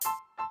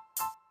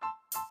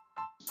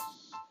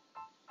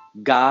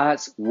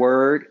God's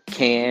word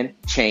can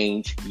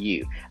change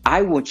you.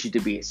 I want you to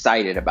be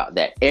excited about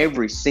that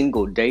every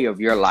single day of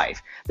your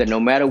life. That no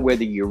matter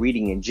whether you're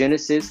reading in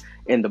Genesis,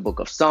 in the book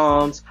of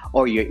Psalms,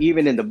 or you're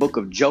even in the book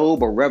of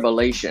Job or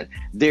Revelation,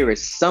 there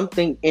is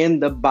something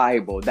in the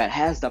Bible that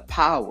has the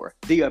power,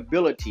 the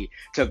ability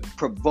to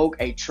provoke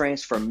a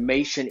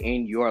transformation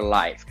in your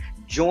life.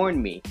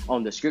 Join me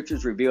on the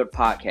Scriptures Revealed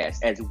podcast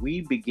as we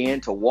begin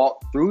to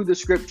walk through the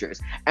scriptures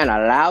and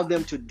allow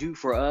them to do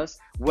for us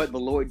what the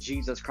Lord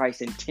Jesus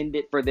Christ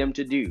intended for them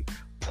to do.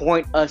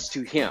 Point us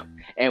to him.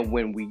 And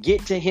when we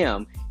get to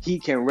him, he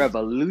can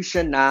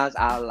revolutionize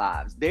our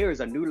lives. There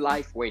is a new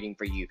life waiting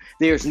for you.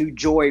 There's new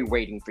joy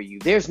waiting for you.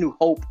 There's new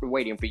hope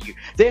waiting for you.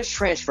 There's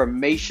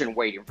transformation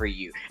waiting for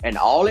you. And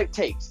all it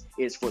takes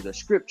is for the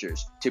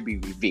scriptures to be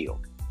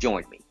revealed.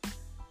 Join me.